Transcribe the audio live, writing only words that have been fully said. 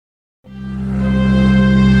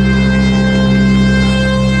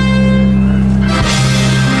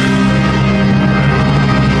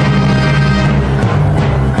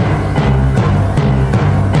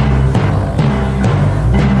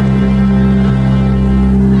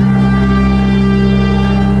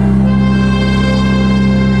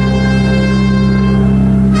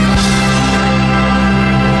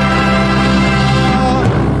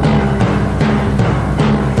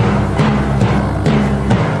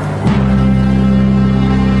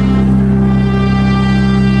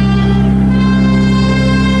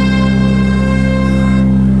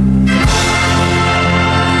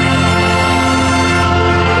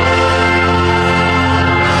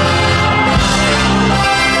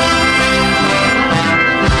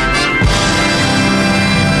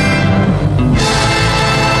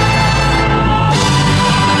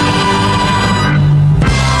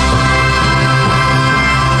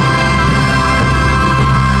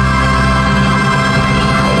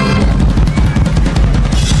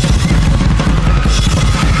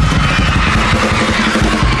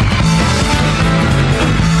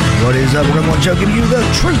is We're going to show giving you the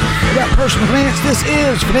truth about personal finance. This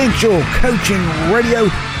is Financial Coaching Radio,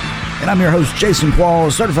 and I'm your host, Jason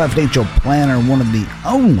Qualls, certified financial planner, one of the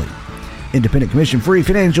only independent commission-free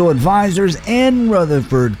financial advisors in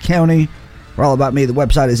Rutherford County. For all about me, the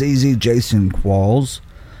website is easy,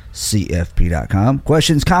 jasonquallscfp.com.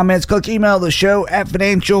 Questions, comments, click email the show at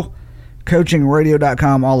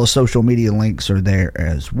financialcoachingradio.com. All the social media links are there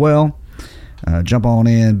as well. Jump on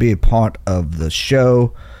in, be a part of the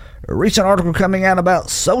show. A recent article coming out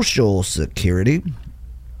about Social Security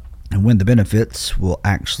and when the benefits will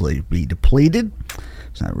actually be depleted.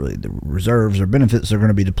 It's not really the reserves or benefits that are going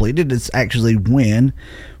to be depleted. It's actually when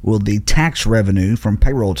will the tax revenue from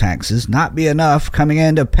payroll taxes not be enough coming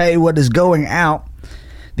in to pay what is going out.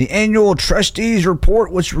 The annual trustees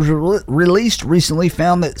report, which was released recently,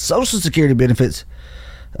 found that Social Security benefits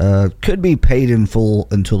could be paid in full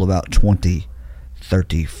until about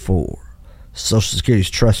 2034. Social Security's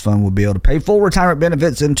trust fund will be able to pay full retirement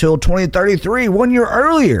benefits until 2033, 1 year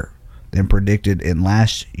earlier than predicted in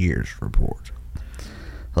last year's report.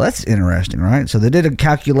 Well, that's interesting, right? So they did a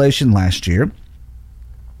calculation last year.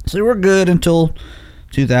 So we're good until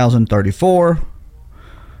 2034.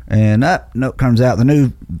 And note comes out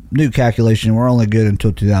the new calculation. We're only good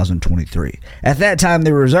until 2023. At that time,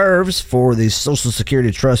 the reserves for the Social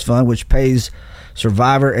Security Trust Fund, which pays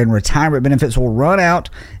survivor and retirement benefits, will run out,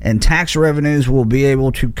 and tax revenues will be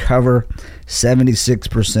able to cover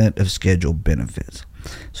 76% of scheduled benefits.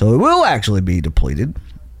 So it will actually be depleted,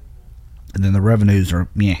 and then the revenues are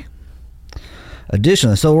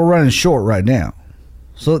Additionally, so we're running short right now.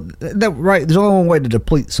 So there's only one way to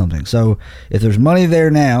deplete something. So if there's money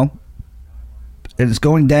there now, and it's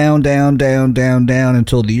going down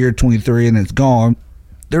until the year 23 and it's gone,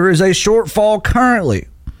 there is a shortfall currently.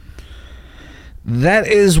 That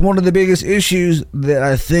is one of the biggest issues that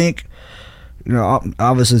I think,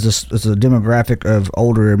 obviously it's a demographic of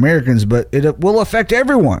older Americans, but it will affect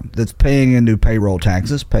everyone that's paying into payroll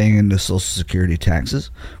taxes, paying into Social Security taxes,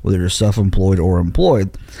 whether you're self-employed or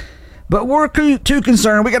employed. But we're too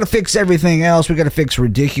concerned. We got to fix everything else. We got to fix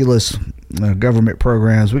ridiculous government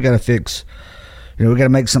programs. We got to fix, we got to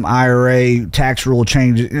make some IRA tax rule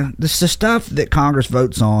changes. This is the stuff that Congress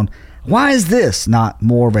votes on. Why is this not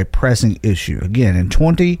more of a pressing issue? Again, in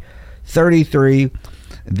 2033,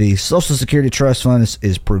 the Social Security Trust Fund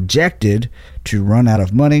is projected to run out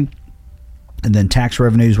of money, and then tax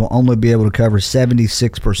revenues will only be able to cover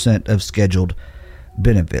 76% of scheduled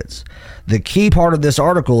benefits. The key part of this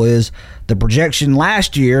article is the projection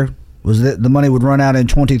last year was that the money would run out in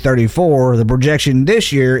 2034. The projection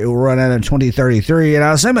this year, it will run out in 2033, and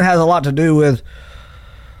I assume it has a lot to do with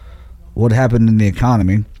what happened in the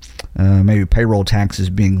economy. Maybe payroll taxes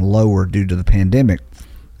being lower due to the pandemic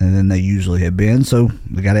than they usually have been. So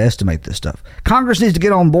they got to estimate this stuff. Congress needs to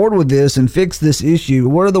get on board with this and fix this issue.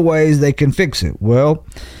 What are the ways they can fix it? Well,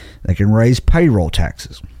 they can raise payroll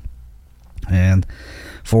taxes. And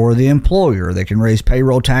for the employer, they can raise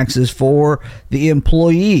payroll taxes for the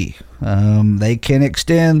employee. They can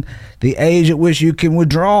extend the age at which you can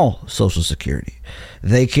withdraw Social Security.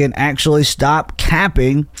 They can actually stop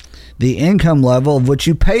capping the income level of which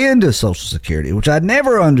you pay into Social Security, which I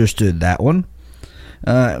never understood that one.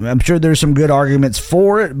 I'm sure there's some good arguments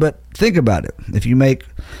for it, but think about it. If you make,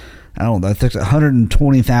 I don't know, I think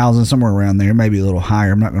 $120,000, somewhere around there, maybe a little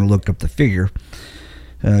higher. I'm not going to look up the figure.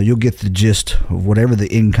 You'll get the gist of whatever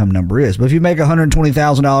the income number is. But if you make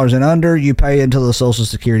 $120,000 and under, you pay into the Social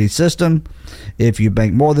Security system. If you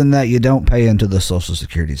make more than that, you don't pay into the Social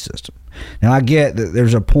Security system. Now, I get that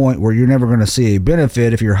there's a point where you're never going to see a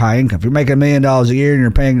benefit if you're high income. If you're making $1 million a year and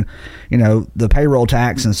you're paying, the payroll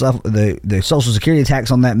tax and stuff, the Social Security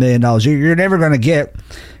tax on that $1 million a year, you're never going to get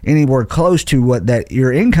anywhere close to what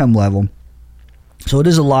your income level. So it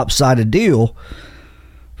is a lopsided deal.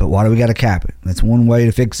 But why do we got to cap it? That's one way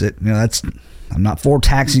to fix it. I'm not for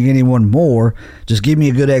taxing anyone more. Just give me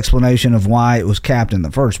a good explanation of why it was capped in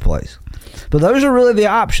the first place. But those are really the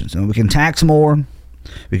options. We can tax more.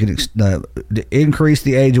 We can increase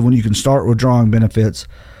the age of when you can start withdrawing benefits.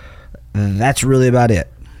 That's really about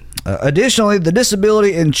it. Additionally, the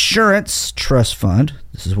Disability Insurance Trust Fund,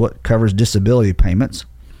 this is what covers disability payments,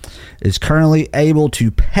 is currently able to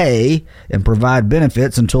pay and provide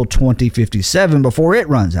benefits until 2057 before it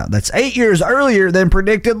runs out. That's 8 years earlier than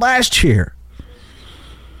predicted last year.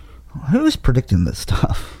 Who's predicting this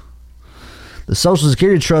stuff? The Social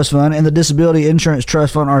Security Trust Fund and the Disability Insurance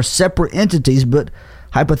Trust Fund are separate entities, but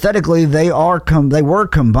hypothetically, they were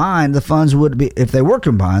combined. The funds would be, if they were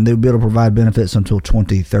combined, they would be able to provide benefits until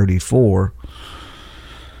 2034.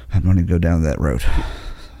 I'm going to go down that road.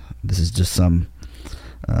 This is just some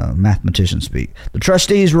Mathematician speak. The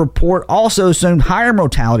trustees' report also assumed higher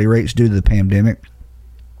mortality rates due to the pandemic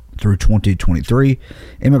through 2023.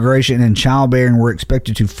 Immigration and childbearing were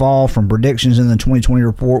expected to fall from predictions in the 2020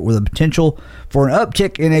 report, with a potential for an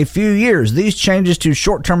uptick in a few years. These changes to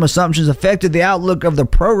short-term assumptions affected the outlook of the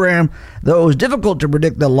program, though it was difficult to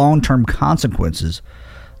predict the long-term consequences,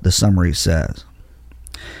 the summary says.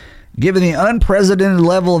 Given the unprecedented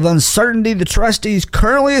level of uncertainty, the trustees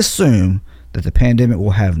currently assume that the pandemic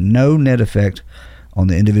will have no net effect on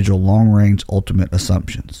the individual long-range ultimate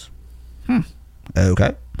assumptions.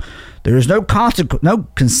 Okay. There is no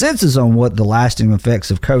consensus on what the lasting effects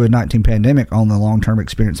of COVID-19 pandemic on the long-term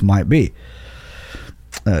experience might be.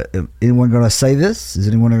 Anyone going to say this? Is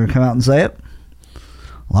anyone going to come out and say it?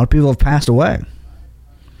 A lot of people have passed away.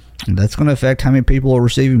 And that's going to affect how many people are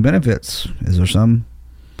receiving benefits. Is there some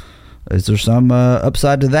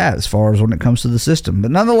upside to that as far as when it comes to the system? But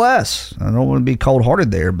nonetheless, I don't want to be cold-hearted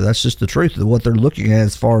there, but that's just the truth of what they're looking at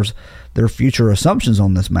as far as their future assumptions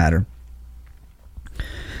on this matter.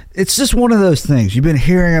 It's just one of those things. You've been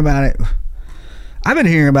hearing about it. I've been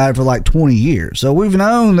hearing about it for like 20 years. So we've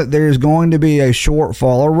known that there's going to be a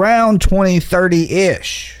shortfall around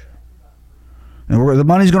 2030-ish. And the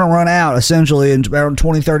money's going to run out essentially in around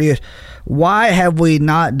 2030-ish. Why have we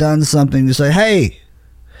not done something to say, hey,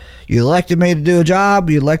 you elected me to do a job.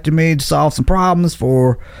 You elected me to solve some problems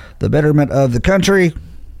for the betterment of the country.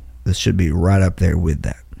 This should be right up there with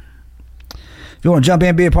that. If you want to jump in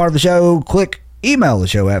and be a part of the show, email the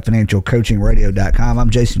show at financialcoachingradio.com. I'm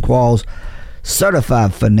Jason Qualls,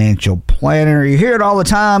 certified financial planner. You hear it all the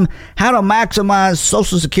time, how to maximize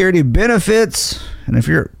Social Security benefits. And if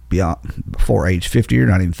you're before age 50, you're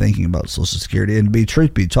not even thinking about Social Security. And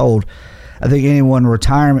truth be told, I think anyone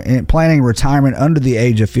planning retirement under the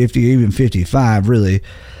age of 50, even 55, really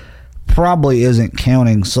probably isn't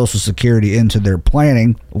counting Social Security into their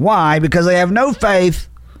planning. Why? Because they have no faith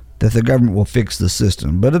that the government will fix the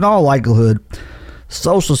system. But in all likelihood,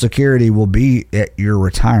 Social Security will be at your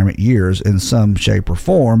retirement years in some shape or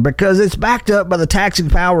form, because it's backed up by the taxing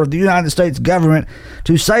power of the United States government.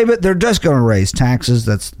 To save it, they're just going to raise taxes.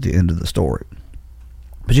 That's the end of the story.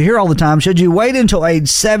 But you hear all the time, should you wait until age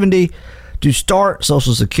 70 to start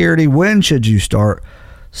Social Security? When should you start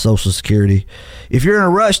Social Security? If you're in a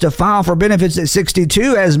rush to file for benefits at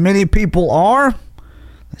 62, as many people are,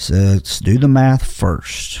 let's do the math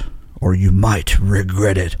first, or you might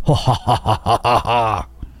regret it.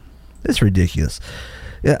 It's ridiculous.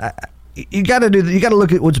 You got to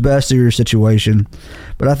look at what's best in your situation.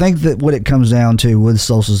 But I think that what it comes down to with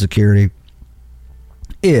Social Security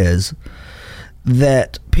is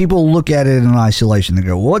that people look at it in isolation. They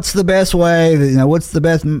go, "What's the best way? What's the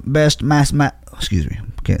best best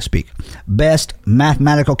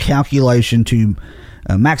mathematical calculation to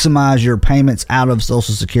maximize your payments out of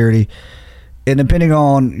Social Security?" And depending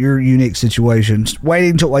on your unique situation,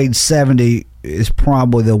 waiting until age 70 is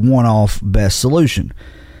probably the one-off best solution.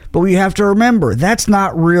 But you have to remember, that's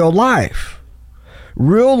not real life.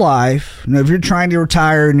 Real life, if you're trying to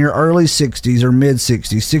retire in your early 60s or mid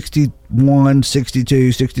 60s, 61,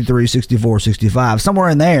 62, 63, 64, 65, somewhere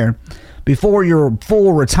in there, before your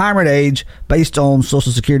full retirement age based on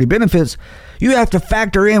Social Security benefits, you have to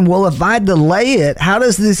factor in, well, if I delay it, how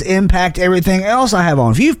does this impact everything else I have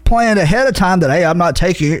on? If you've planned ahead of time that, hey, I'm not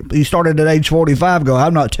taking it, you started at age 45,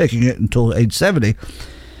 I'm not taking it until age 70.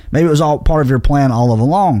 Maybe it was all part of your plan all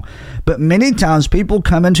along. But many times people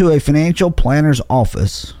come into a financial planner's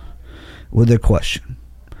office with a question.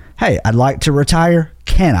 Hey, I'd like to retire.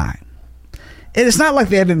 Can I? And it's not like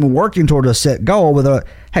they haven't been working toward a set goal with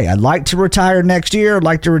hey, I'd like to retire next year. I'd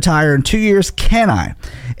like to retire in 2 years. Can I?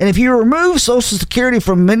 And if you remove Social Security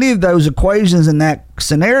from many of those equations in that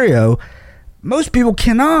scenario, most people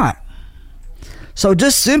cannot. So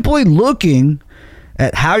just simply looking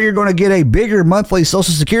at how you're going to get a bigger monthly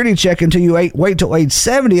Social Security check until you wait till age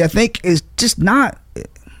 70, I think is just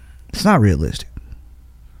it's not realistic.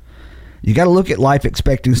 You got to look at life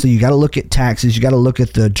expectancy. You got to look at taxes. You got to look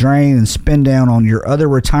at the drain and spend down on your other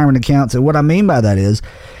retirement accounts. And what I mean by that is,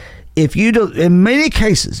 in many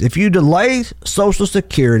cases, if you delay Social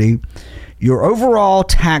Security, your overall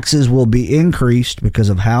taxes will be increased because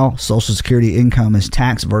of how Social Security income is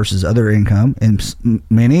taxed versus other income in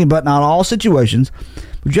many, but not all situations.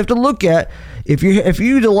 But you have to look at, if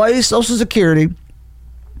you delay Social Security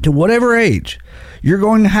to whatever age, you're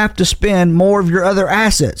going to have to spend more of your other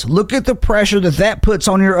assets. Look at the pressure that puts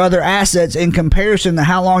on your other assets in comparison to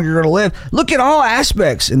how long you're going to live. Look at all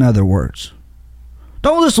aspects, in other words.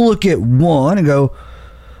 Don't just look at one and go,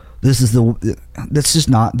 that's just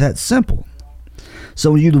not that simple.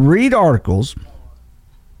 So when you read articles,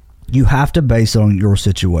 You have to base it on your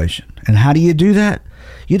situation. And how do you do that?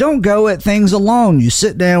 You don't go at things alone. You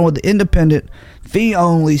sit down with the independent,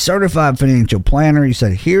 fee-only, certified financial planner. You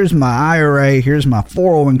say, here's my IRA, here's my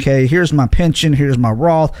 401k, here's my pension, here's my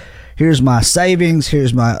Roth, here's my savings,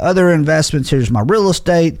 here's my other investments, here's my real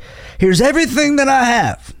estate, here's everything that I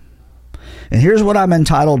have. And here's what I'm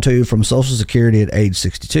entitled to from Social Security at age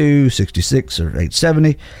 62, 66, or age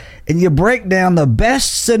 70. And you break down the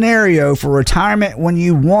best scenario for retirement when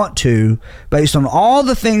you want to based on all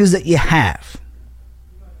the things that you have.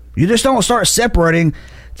 You just don't start separating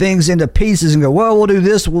things into pieces and go, well, we'll do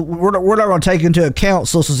this. We're not going to take into account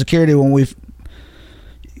Social Security when we've...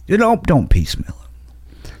 Don't piecemeal it.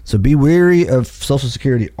 So be wary of Social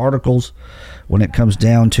Security articles when it comes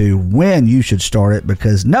down to when you should start it,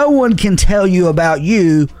 because no one can tell you about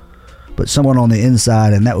you but someone on the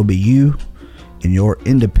inside, and that would be you and your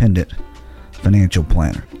independent financial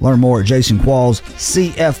planner. Learn more at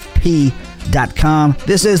jasonquallscfp.com.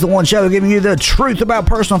 This is The One Show, giving you the truth about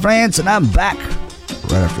personal finance, and I'm back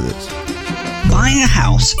right after this. Buying a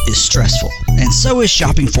house is stressful, and so is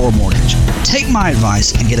shopping for a mortgage. Take my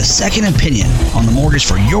advice and get a second opinion on the mortgage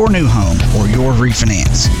for your new home or your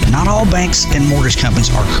refinance. Not all banks and mortgage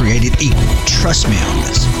companies are created equal. Trust me on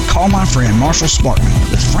this. Call my friend Marshall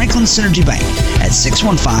Sparkman with Franklin Synergy Bank at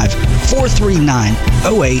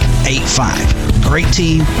 615-439-0885. Great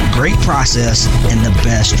team, great process, and the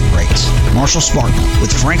best rates. Marshall Sparkman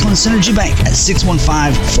with Franklin Synergy Bank at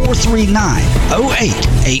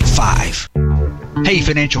 615-439-0885. Hey,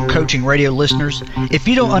 Financial Coaching Radio listeners. If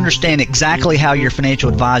you don't understand exactly how your financial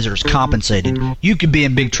advisor is compensated, you could be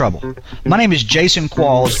in big trouble. My name is Jason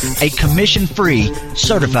Qualls, a commission-free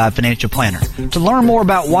certified financial planner. To learn more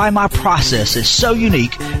about why my process is so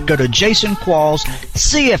unique, go to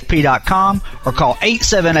jasonquallscfp.com or call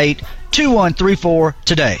 878-2134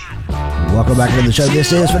 today. Welcome back to the show.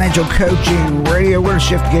 This is Financial Coaching Radio. We're going to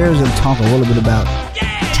shift gears and talk a little bit about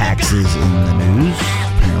taxes in the news.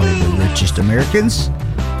 Apparently, the richest Americans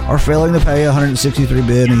are failing to pay $163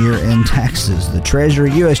 billion a year in taxes. The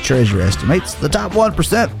U.S. Treasury estimates the top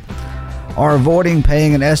 1% are avoiding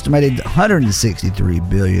paying an estimated $163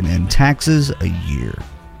 billion in taxes a year.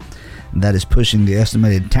 That is pushing the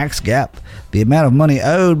estimated tax gap, the amount of money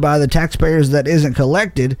owed by the taxpayers that isn't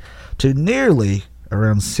collected, to nearly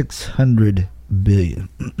around $600 billion.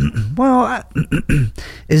 Well,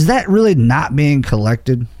 is that really not being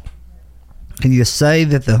collected? Can you say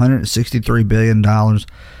that the $163 billion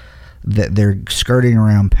that they're skirting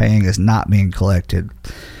around paying is not being collected?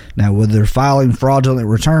 Now, whether they're filing fraudulent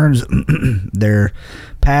returns, they're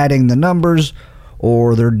padding the numbers,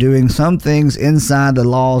 or they're doing some things inside the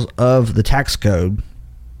laws of the tax code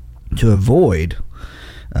to avoid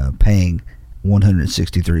paying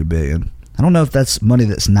 $163 billion. I don't know if that's money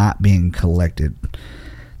that's not being collected.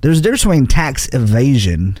 There's a difference between tax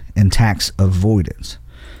evasion and tax avoidance.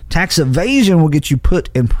 Tax evasion will get you put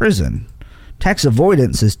in prison. Tax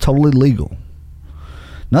avoidance is totally legal.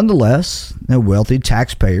 Nonetheless, wealthy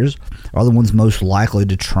taxpayers are the ones most likely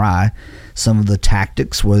to try some of the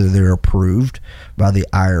tactics, whether they're approved by the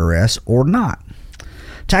IRS or not.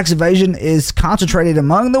 Tax evasion is concentrated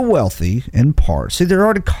among the wealthy in part. See, they're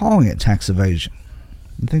already calling it tax evasion.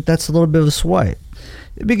 I think that's a little bit of a sway.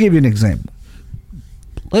 Let me give you an example.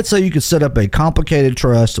 Let's say you could set up a complicated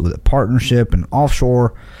trust with a partnership and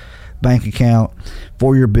offshore bank account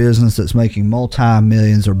for your business that's making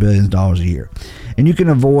multi-millions or billions of dollars a year. And you can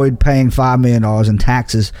avoid paying $5 million in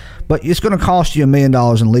taxes, but it's going to cost you $1 million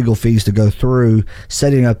in legal fees to go through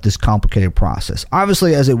setting up this complicated process.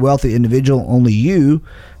 Obviously, as a wealthy individual, only you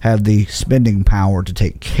have the spending power to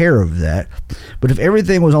take care of that. But if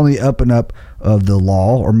everything was on the up and up of the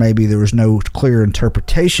law, or maybe there was no clear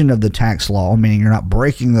interpretation of the tax law, meaning you're not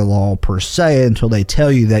breaking the law per se until they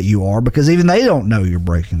tell you that you are, because even they don't know you're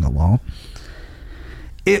breaking the law.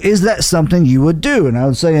 Is that something you would do? And I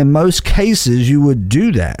would say in most cases you would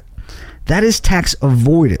do that. That is tax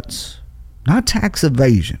avoidance, not tax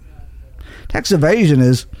evasion. Tax evasion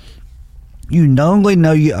is you knowingly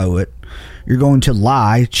know you owe it. You're going to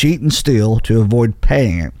lie, cheat, and steal to avoid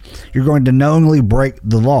paying it. You're going to knowingly break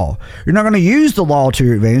the law. You're not going to use the law to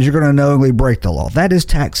your advantage. You're going to knowingly break the law. That is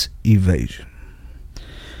tax evasion.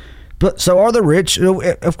 But so are the rich.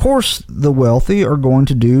 Of course, the wealthy are going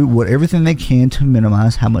to do everything they can to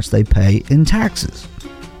minimize how much they pay in taxes.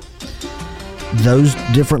 Those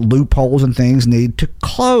different loopholes and things need to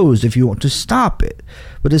close if you want to stop it.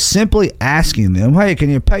 But it's simply asking them, hey, can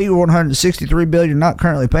you pay you $163 billion you're not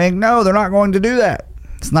currently paying? No, they're not going to do that.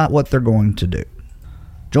 It's not what they're going to do.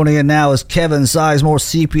 Joining in now is Kevin Sizemore,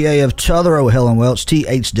 CPA of Chotherell Hill & Welch,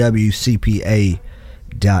 THWCPA.com.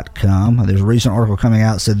 There's a recent article coming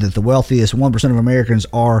out said that the wealthiest 1% of Americans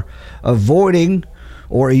are avoiding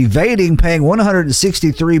or evading paying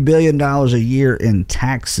 $163 billion a year in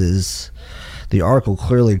taxes. The article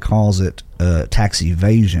clearly calls it tax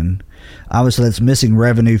evasion. Obviously, that's missing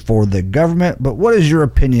revenue for the government. But what is your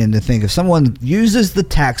opinion to think if someone uses the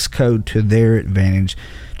tax code to their advantage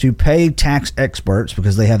to pay tax experts,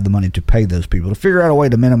 because they have the money to pay those people, to figure out a way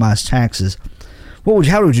to minimize taxes?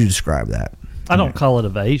 How would you describe that? I don't call it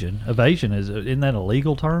evasion. Evasion isn't that a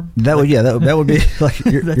legal term? That would be like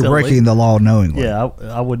you're breaking the law knowingly. Yeah,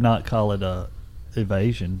 I would not call it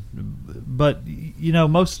evasion. But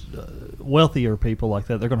most wealthier people like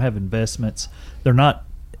that, they're going to have investments. They're not.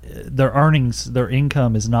 Their earnings, their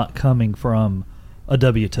income is not coming from a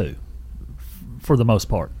W-2 for the most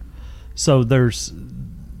part. So there's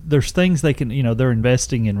things they can, they're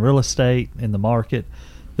investing in real estate, in the market.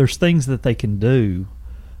 There's things that they can do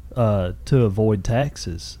to avoid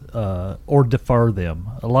taxes or defer them.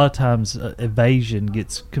 A lot of times evasion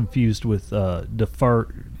gets confused with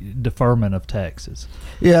deferment of taxes.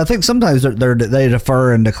 Yeah, I think sometimes they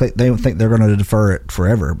defer and they think they're going to defer it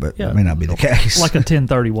forever, but that may not be the case. Like a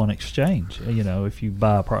 1031 exchange. If you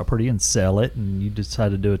buy a property and sell it, and you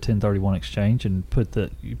decide to do a 1031 exchange and put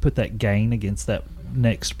that gain against that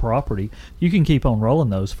next property, you can keep on rolling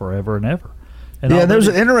those forever and ever. And there's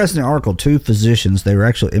an interesting article. 2 physicians, they were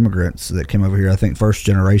actually immigrants that came over here. I think first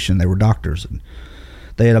generation. They were doctors, and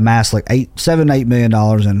they had amassed like $8 million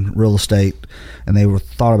in real estate, and they were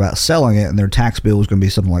thought about selling it, and their tax bill was going to be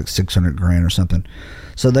something like $600,000 or something.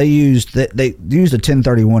 So they used a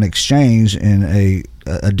 1031 exchange in a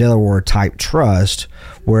Delaware type trust,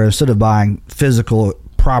 where instead of buying physical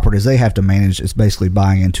properties they have to manage, it's basically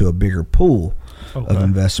buying into a bigger pool of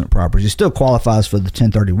investment properties. It still qualifies for the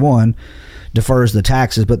 1031. Defers the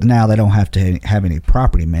taxes, but now they don't have to have any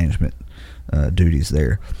property management duties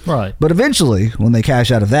there. Right. But eventually, when they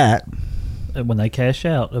cash out of that,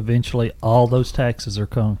 eventually all those taxes are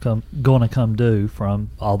going to come due from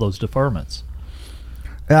all those deferments.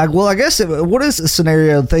 Well, I guess what is the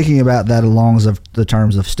scenario thinking about that along the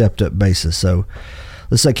terms of stepped up basis? So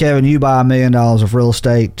let's say, Kevin, you buy $1 million of real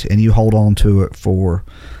estate and you hold on to it for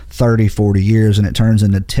 30, 40 years, and it turns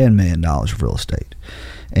into $10 million of real estate.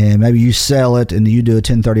 And maybe you sell it and you do a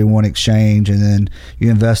 1031 exchange, and then you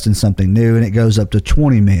invest in something new and it goes up to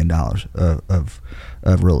 $20 million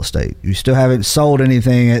of real estate. You still haven't sold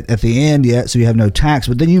anything at the end yet, so you have no tax,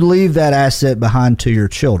 but then you leave that asset behind to your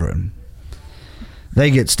children. They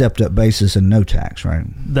get stepped up basis and no tax, right?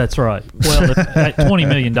 That's right. Well, at $20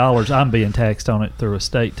 million, I'm being taxed on it through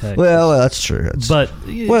estate tax. Well, that's true.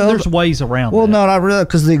 There's ways around that. Well, no, not really,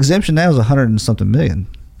 because the exemption now is $100 and something million.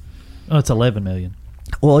 Oh, it's $11 million.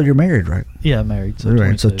 Well, you're married, right? Yeah, I'm married. So,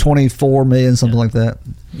 right. So $24 million, something like that.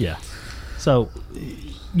 Yeah. So,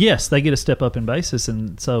 yes, they get a step up in basis,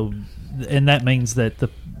 and that means that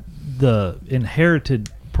the inherited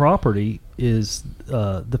property is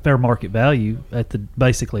the fair market value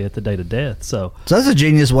basically at the date of death. So that's a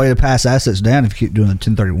genius way to pass assets down if you keep doing a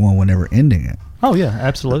 1031 whenever ending it. Oh yeah,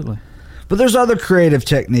 absolutely. But there's other creative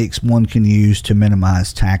techniques one can use to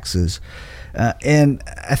minimize taxes. And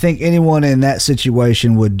I think anyone in that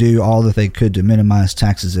situation would do all that they could to minimize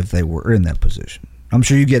taxes if they were in that position. I'm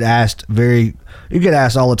sure you get asked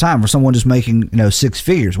all the time for someone just making 6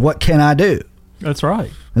 figures. What can I do? That's right.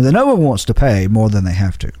 And then no one wants to pay more than they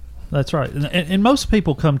have to. That's right. And most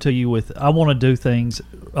people come to you with, I want to do things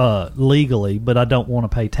legally, but I don't want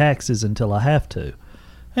to pay taxes until I have to.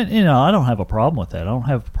 And I don't have a problem with that. I don't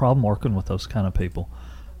have a problem working with those kind of people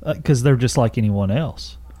because they're just like anyone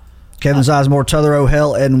else. Kevin Sizemore, Tutherow,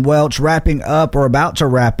 Hell, and Welch wrapping up or about to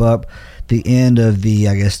wrap up the end of the,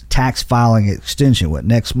 tax filing extension.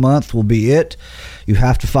 Next month will be it. You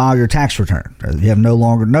have to file your tax return. You have no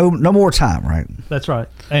more time, right? That's right.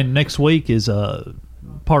 And next week is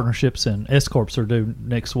partnerships and S-corps are due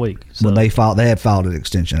next week. So when they had filed an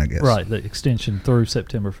extension, I guess. Right, the extension through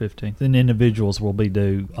September 15th. And individuals will be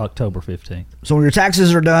due October 15th. So when your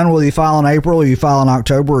taxes are done, will you file in April, or you file in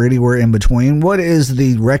October, or anywhere in between? What is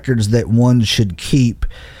the records that one should keep?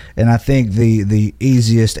 And I think the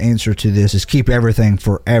easiest answer to this is keep everything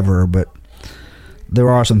forever, but there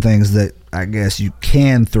are some things that I guess you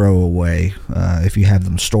can throw away if you have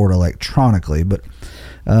them stored electronically. But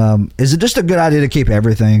is it just a good idea to keep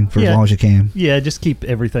everything for as long as you can? Yeah, just keep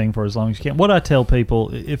everything for as long as you can. What I tell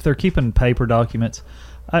people, if they're keeping paper documents,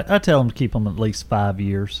 I tell them to keep them at least 5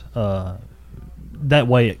 years. That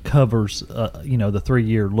way it covers, the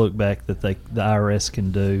 3-year look back that the IRS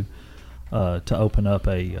can do to open up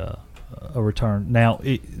a return. Now,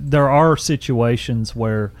 there are situations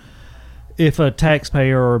where if a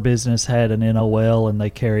taxpayer or a business had an NOL and they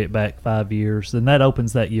carry it back 5 years, then that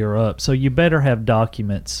opens that year up. So you better have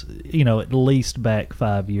documents, at least back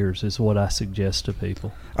 5 years is what I suggest to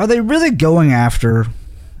people. Are they really going after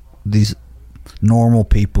these normal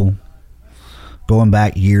people, going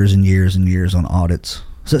back years and years and years on audits?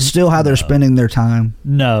 Is that still how they're spending their time?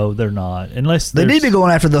 No, they're not. Unless they need to be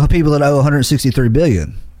going after the people that owe $163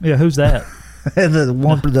 billion. Yeah, who's that? the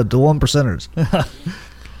one percenters.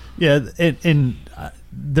 Yeah, and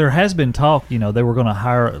there has been talk, they were going to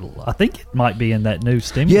hire, I think it might be in that new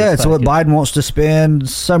stimulus Yeah, it's what Biden wants to spend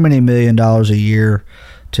so many $1 million a year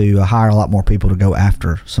to hire a lot more people to go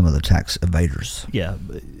after some of the tax evaders. Yeah,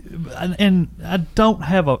 and I don't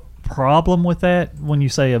have a problem with that when you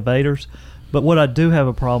say evaders, but what I do have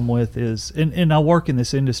a problem with is, and I work in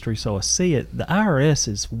this industry, so I see it, the IRS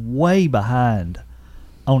is way behind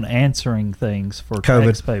on answering things for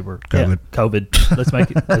taxpayer. COVID. Yeah, COVID. Let's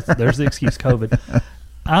make it. There's the excuse. COVID.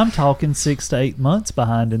 I'm talking 6 to 8 months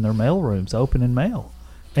behind in their mail rooms, opening mail,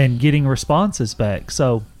 and getting responses back.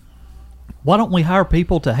 So why don't we hire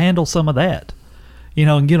people to handle some of that,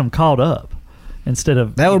 and get them caught up instead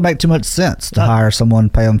of that would make too much sense to hire someone,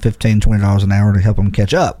 pay them $15, $20 an hour to help them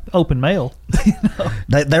catch up. Open mail.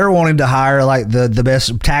 They're wanting to hire like the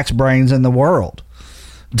best tax brains in the world.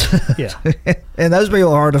 Yeah. And those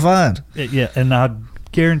people are hard to find. Yeah, and I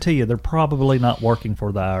guarantee you they're probably not working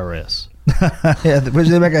for the IRS. Yeah, which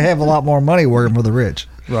they make a hell of a lot more money working for the rich.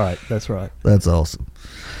 Right, that's right. That's awesome.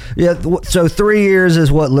 Yeah, so 3 years is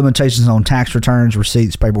what limitations on tax returns,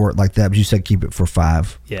 receipts, paperwork like that, but you said keep it for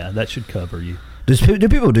 5. Yeah, that should cover you. Do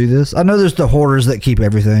people do this? I know there's the hoarders that keep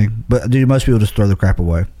everything, but do most people just throw the crap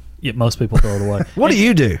away? Yeah, most people throw it away. What do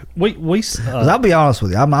you do? 'Cause I'll be honest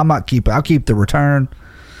with you, I'll keep the return.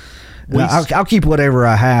 I'll keep whatever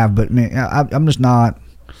I have, but man, I'm just not.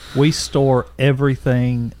 We store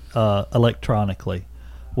everything electronically.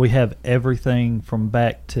 We have everything from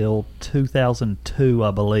back till 2002,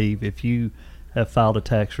 I believe. If you have filed a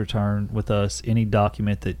tax return with us, any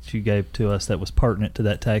document that you gave to us that was pertinent to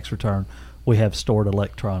that tax return, we have stored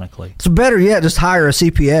electronically. So better yet, just hire a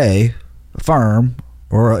CPA, a firm,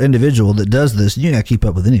 or an individual that does this. You got to keep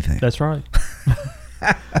up with anything. That's right.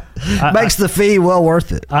 Makes the fee well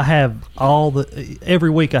worth it. I have every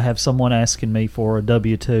week I have someone asking me for a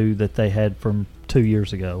W-2 that they had from 2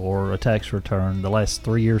 years ago, or a tax return, the last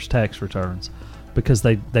 3 years tax returns, because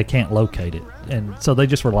they can't locate it, and so they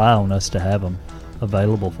just rely on us to have them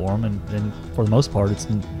available for them, and for the most part it's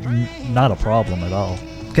not a problem at all.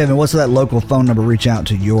 Kevin, what's that local phone number? Reach out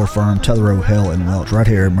to your firm, Tetherow, Hell, and Welch, right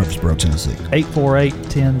here in Murfreesboro, Tennessee.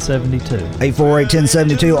 848-1072.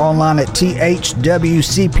 848-1072, online at thwcpa.com.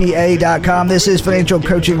 This is Financial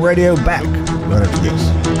Coaching Radio, back right after this.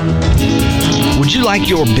 Would you like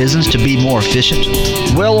your business to be more efficient?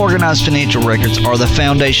 Well-organized financial records are the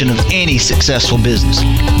foundation of any successful business.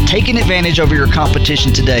 Taking advantage of your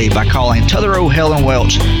competition today by calling Tetherow, Hell, and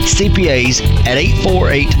Welch CPAs at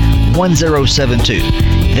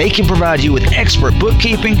 848-1072. They can provide you with expert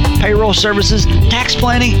bookkeeping, payroll services, tax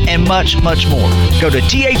planning, and much, much more. Go to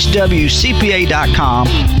thwcpa.com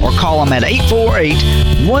or call them at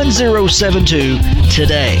 848-1072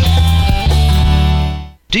 today.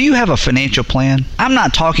 Do you have a financial plan? I'm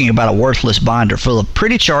not talking about a worthless binder full of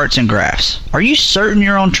pretty charts and graphs. Are you certain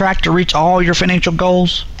you're on track to reach all your financial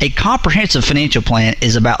goals? A comprehensive financial plan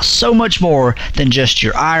is about so much more than just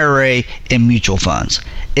your IRA and mutual funds.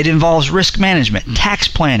 It involves risk management, tax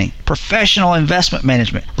planning, professional investment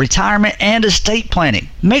management, retirement, and estate planning.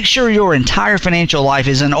 Make sure your entire financial life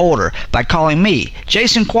is in order by calling me,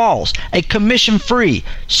 Jason Qualls, a commission-free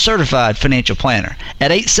certified financial planner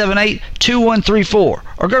at 878-2134,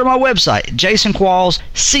 or go to my website,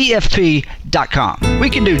 jasonquallscfp.com. We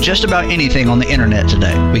can do just about anything on the internet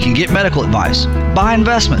today. We can get medical advice, buy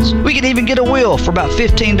investments. We can even get a will for about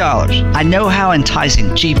 $15. I know how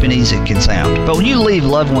enticing, cheap, and easy it can sound, but when you leave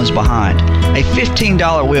loved ones behind, a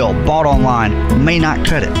 $15 will bought online may not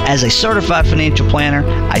cut it. As a certified financial planner,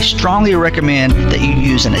 I strongly recommend that you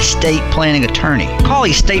use an estate planning attorney. Call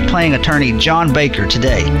estate planning attorney John Baker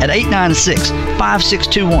today at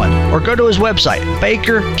 896-5621, or go to his website,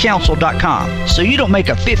 bakercounsel.com, so you don't make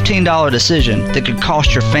a $15 decision that could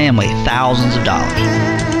cost your family thousands of dollars.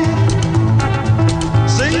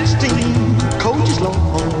 16 coaches long.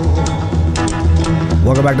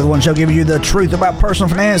 Welcome back to the One Show, giving you the truth about personal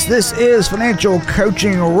finance. This is Financial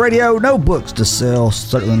Coaching Radio. No books to sell.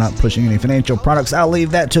 Certainly not pushing any financial products. I'll leave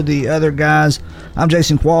that to the other guys. I'm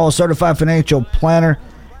Jason Qualls, certified financial planner.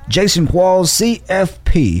 Jason Qualls,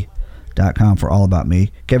 CFP.com for all about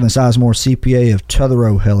me. Kevin Sizemore, CPA of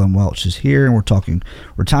Tetherow, Hell, and Welch is here, and we're talking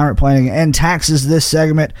retirement planning and taxes this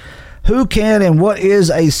segment. who can and what is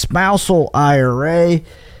a spousal IRA?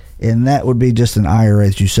 And that would be just an IRA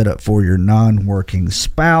that you set up for your non-working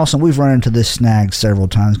spouse. And we've run into this snag several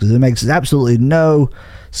times because it makes absolutely no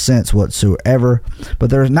sense whatsoever.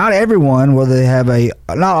 But there's not everyone, whether they have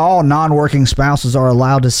not all non-working spouses are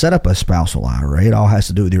allowed to set up a spousal IRA. It all has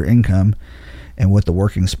to do with your income and what the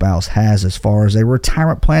working spouse has as far as a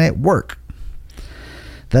retirement plan at work.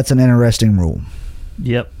 That's an interesting rule.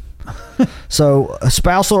 Yep. So a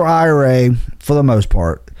spousal IRA, for the most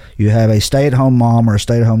part, you have a stay-at-home mom or a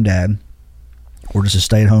stay-at-home dad, or just a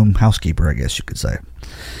stay-at-home housekeeper, I guess you could say.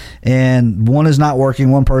 And one is not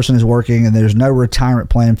working, one person is working, and there's no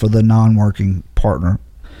retirement plan for the non-working partner.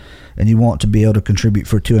 And you want to be able to contribute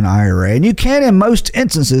to an IRA. And you can, in most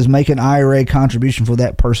instances, make an IRA contribution for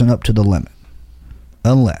that person up to the limit.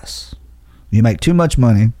 Unless you make too much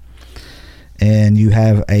money and you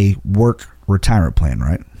have a work retirement plan,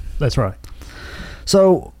 right? That's right.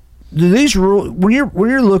 So do these rules, when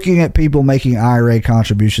you're looking at people making IRA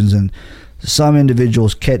contributions, and some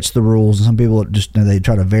individuals catch the rules and some people just they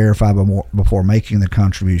try to verify before making the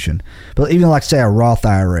contribution. But even like say a Roth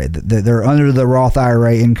IRA, they're under the Roth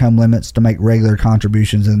IRA income limits to make regular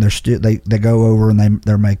contributions, and they go over and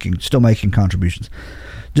they're still making contributions.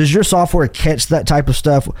 Does your software catch that type of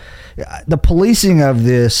stuff? The policing of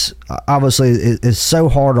this obviously is so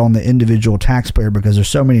hard on the individual taxpayer because there's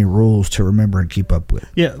so many rules to remember and keep up with.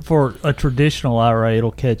 Yeah, for a traditional IRA,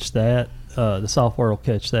 it'll catch that. The software will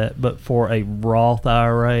catch that. But for a Roth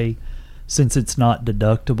IRA, since it's not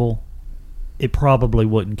deductible, it probably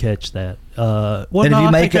wouldn't catch that. I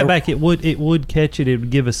take that back. It would catch it.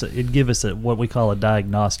 It'd give us a what we call a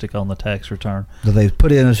diagnostic on the tax return that they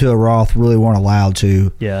put into a Roth really weren't allowed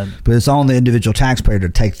to. Yeah, but it's on the individual taxpayer to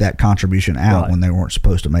take that contribution out when they weren't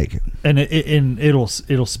supposed to make it. And it'll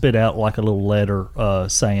spit out like a little letter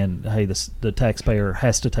saying, "Hey, the taxpayer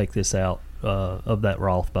has to take this out of that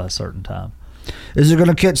Roth by a certain time." Is it going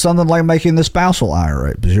to catch something like making the spousal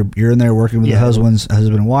IRA? Because you're in there working with the husband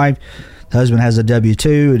and wife. The husband has a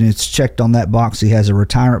W-2, and it's checked on that box. He has a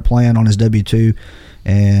retirement plan on his W-2,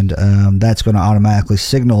 and that's going to automatically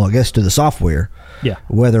signal, I guess, to the software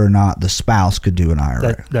whether or not the spouse could do an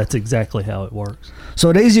IRA. That's exactly how it works. So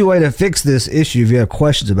an easy way to fix this issue, if you have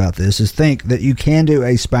questions about this, is think that you can do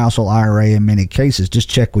a spousal IRA in many cases. Just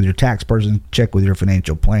check with your tax person, check with your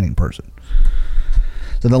financial planning person.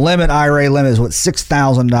 So the IRA limit is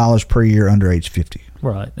 $6,000 per year under age 50.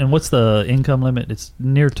 Right. And what's the income limit? It's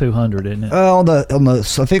near 200, isn't it? I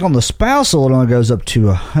think on the spousal it only goes up to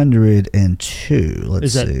 102.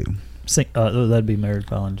 Let's see. That'd be married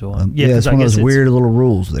filing joint. It's one of those weird little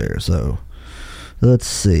rules there. So let's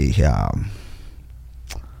see.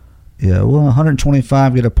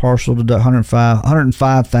 125 get a partial to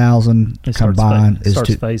 105,000 combined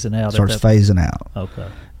starts phasing out. Starts phasing out. Okay.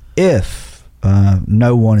 If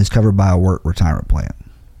no one is covered by a work retirement plan.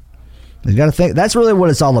 You got to think. That's really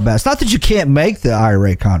what it's all about. It's not that you can't make the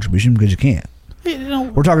IRA contribution, because you can't.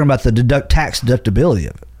 We're talking about the tax deductibility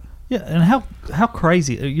of it. Yeah, and how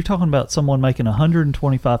crazy. You're talking about someone making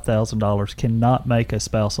 $125,000 cannot make a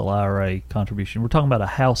spousal IRA contribution. We're talking about a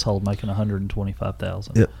household making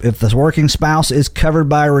 $125,000. If the working spouse is covered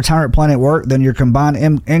by a retirement plan at work, then your combined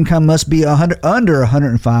income must be under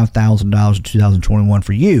 $105,000 in 2021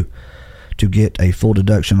 for you to get a full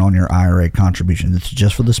deduction on your IRA contribution. It's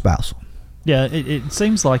just for the spousal. Yeah, it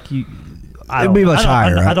seems like you. It'd be much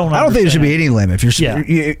higher. I don't think there should be any limit.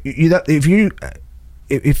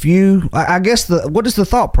 If you, I guess what is the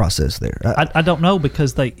thought process there? I don't know,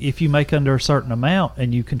 because if you make under a certain amount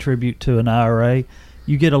and you contribute to an IRA,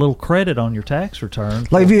 you get a little credit on your tax return.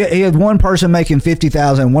 Like if you had one person making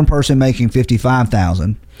 $50,000, one person making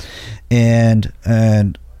 $55,000, and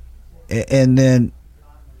then.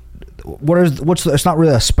 It's not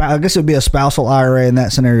really I guess it would be a spousal IRA in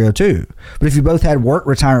that scenario too. But if you both had work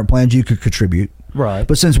retirement plans, you could contribute. Right.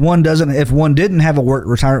 But since if one didn't have a work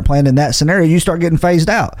retirement plan in that scenario, you start getting phased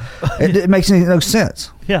out. It makes no sense.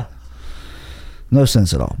 Yeah. No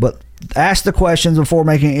sense at all. But ask the questions before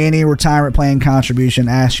making any retirement plan contribution.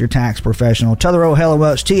 Ask your tax professional. Tell the road hell and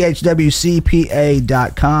Welch, thwcpa.com.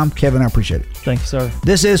 Kevin, I appreciate it. Thank you, sir.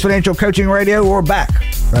 This is Financial Coaching Radio. We're back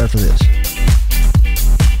right after this.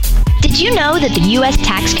 Did you know that the U.S.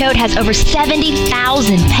 tax code has over 70,000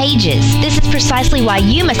 pages? This is precisely why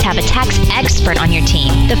you must have a tax expert on your team.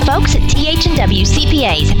 The folks at TH&W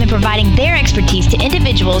CPAs have been providing their expertise to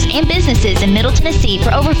individuals and businesses in Middle Tennessee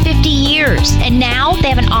for over 50 years. And now they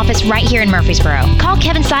have an office right here in Murfreesboro. Call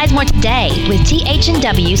Kevin Sizemore today with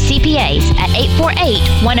TH&W CPAs at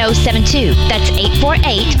 848-1072. That's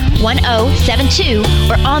 848-1072,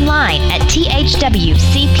 or online at thwcpa.com.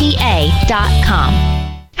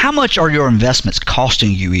 How much are your investments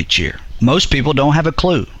costing you each year? Most people don't have a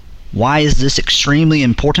clue. Why is this extremely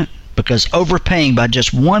important? Because overpaying by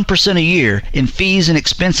just 1% a year in fees and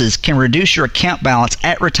expenses can reduce your account balance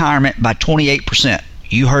at retirement by 28%.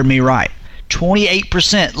 You heard me right.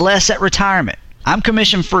 28% less at retirement. I'm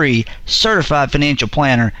commission-free, certified financial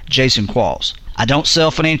planner Jason Qualls. I don't sell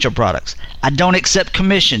financial products. I don't accept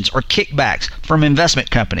commissions or kickbacks from investment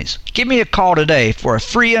companies. Give me a call today for a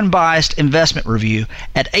free unbiased investment review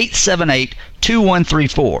at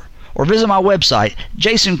 878-2134 or visit my website,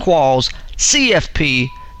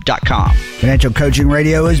 jasonquallscfp.com. Financial Coaching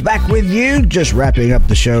Radio is back with you. Just wrapping up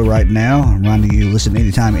the show right now. Reminding you, listen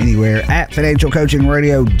anytime, anywhere at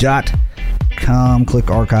financialcoachingradio.com. Click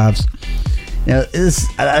archives. Now,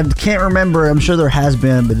 I can't remember. I'm sure there has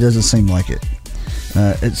been, but it doesn't seem like it.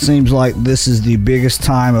 It seems like this is the biggest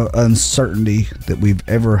time of uncertainty that we've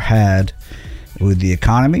ever had with the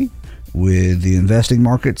economy, with the investing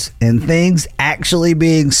markets, and things actually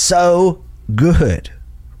being so good,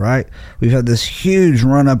 right? We've had this huge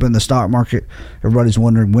run up in the stock market. Everybody's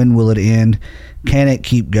wondering, when will it end? Can it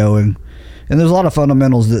keep going? And there's a lot of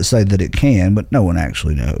fundamentals that say that it can, but no one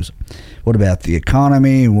actually knows. What about the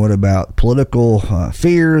economy? What about political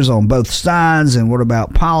fears on both sides? And what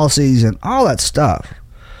about policies and all that stuff?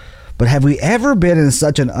 But have we ever been in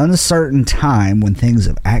such an uncertain time when things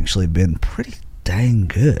have actually been pretty dang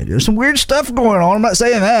good? There's some weird stuff going on. I'm not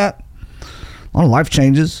saying that. A lot of life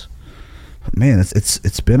changes. But man,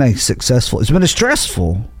 it's been a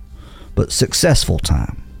stressful but successful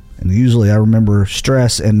time. And usually I remember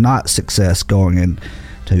stress and not success going into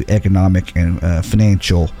economic and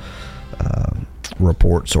financial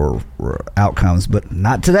reports or outcomes, but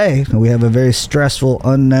not today. We have a very stressful,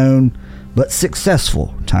 unknown, but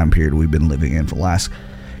successful time period we've been living in for the last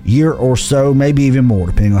year or so, maybe even more,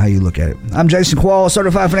 depending on how you look at it. I'm Jason Qualls,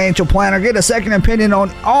 certified financial planner. Get a second opinion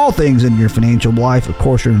on all things in your financial life. Of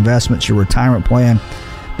course, your investments, your retirement plan,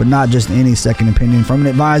 but not just any second opinion from an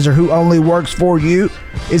advisor who only works for you,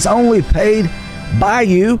 is only paid by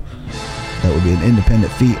you. That would be an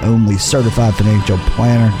independent fee-only certified financial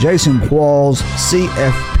planner. Jason Qualls,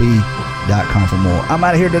 CFP.com for more. I'm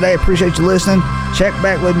out of here today. Appreciate you listening. Check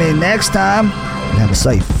back with me next time, and have a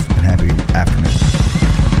safe and happy afternoon.